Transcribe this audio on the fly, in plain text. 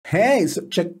Hey, so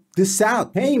check this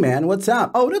out. Hey man, what's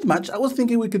up? Oh, not much. I was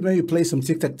thinking we could maybe play some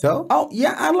tic-tac-toe. Oh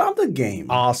yeah, I love the game.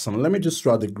 Awesome. Let me just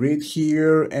draw the grid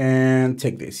here and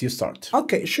take this. You start.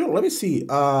 Okay, sure. Let me see.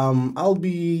 I'll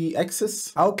be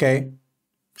X's. Okay.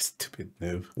 Stupid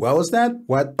noob. What was that?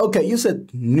 What? Okay, you said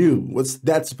noob. What's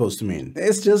that supposed to mean?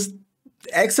 It's just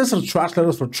X's are trash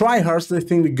letters for tryhards that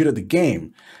think we're good at the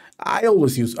game. I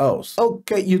always use O's.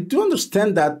 Okay, you do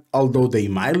understand that although they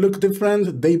might look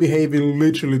different, they behave in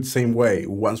literally the same way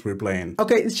once we're playing.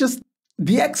 Okay, it's just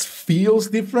the X feels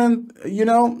different. You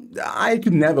know, I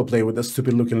could never play with a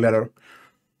stupid looking letter.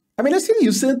 I mean, I still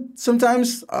use it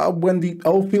sometimes when the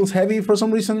O feels heavy for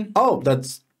some reason. Oh,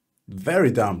 that's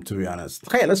very dumb, to be honest.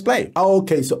 Okay, let's play.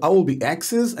 Okay, so I will be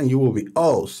X's and you will be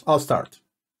O's. I'll start.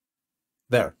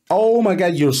 There. Oh my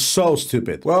god, you're so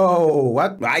stupid. Whoa,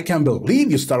 what? I can't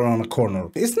believe you started on a corner.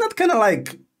 Isn't that kind of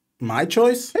like my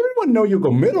choice? Everyone know you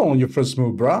go middle on your first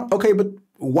move, bro. Okay, but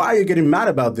why are you getting mad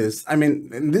about this? I mean,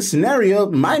 in this scenario,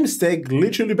 my mistake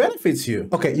literally benefits you.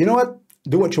 Okay, you know what?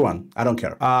 Do what you want. I don't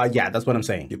care. Yeah, that's what I'm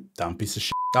saying. You dumb piece of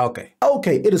shit. Okay.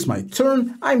 Okay, it is my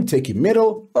turn. I'm taking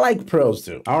middle like pros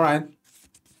do. All right.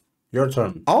 Your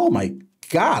turn. Oh my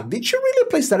god, did you really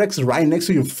place that X right next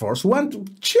to your first one?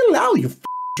 Chill out, you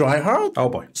tryhard. Oh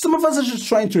boy. Some of us are just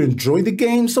trying to enjoy the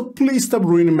game, so please stop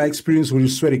ruining my experience with your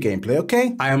sweaty gameplay,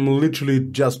 okay? I am literally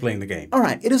just playing the game. All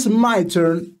right, it is my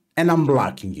turn, and I'm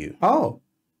blocking you. Oh,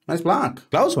 nice block.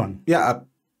 Close one. Yeah,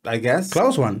 I guess.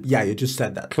 Close one. Yeah, you just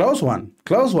said that. Close one.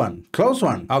 Close one. Close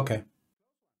one. Okay.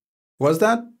 What's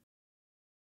that?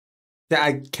 Yeah,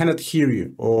 I cannot hear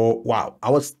you. Oh, wow.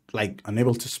 I was like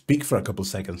unable to speak for a couple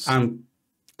seconds.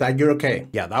 That you're okay.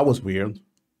 Yeah, that was weird.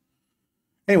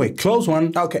 Anyway, close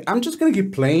one. Okay, I'm just gonna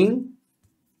keep playing.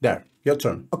 There, your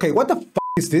turn. Okay, what the f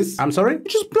is this? I'm sorry? You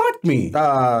just blocked me.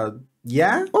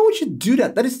 Yeah? Why would you do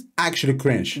that? That is actually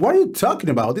cringe. What are you talking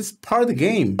about? It's part of the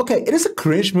game. Okay, it is a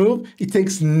cringe move. It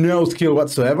takes no skill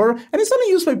whatsoever, and it's only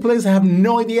used by players that have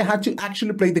no idea how to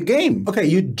actually play the game. Okay,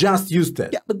 you just used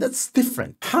it. Yeah, but that's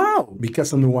different. How?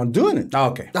 Because I'm the one doing it.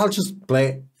 Okay, I'll just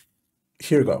play.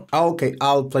 Here we go. Okay,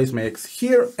 I'll place my X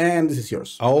here, and this is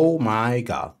yours. Oh my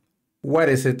god. What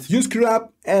is it? You screw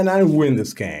up, and I win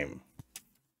this game.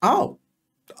 Oh,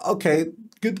 okay.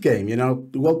 Good game, you know,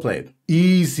 well played.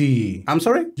 Easy. I'm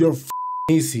sorry? You're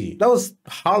easy. That was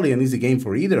hardly an easy game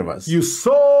for either of us. You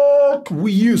suck.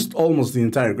 We used almost the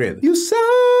entire grid. You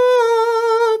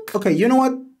suck. Okay, you know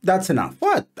what? That's enough.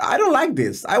 What? I don't like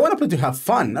this. I want to play to have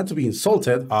fun, not to be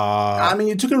insulted. I mean,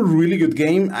 you took a really good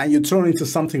game and you turned it into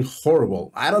something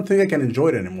horrible. I don't think I can enjoy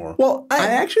it anymore. Well, I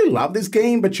actually love this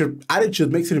game, but your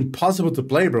attitude makes it impossible to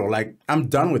play, bro. Like, I'm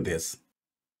done with this.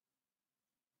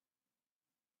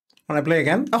 Want to play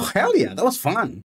again? Oh, hell yeah. That was fun.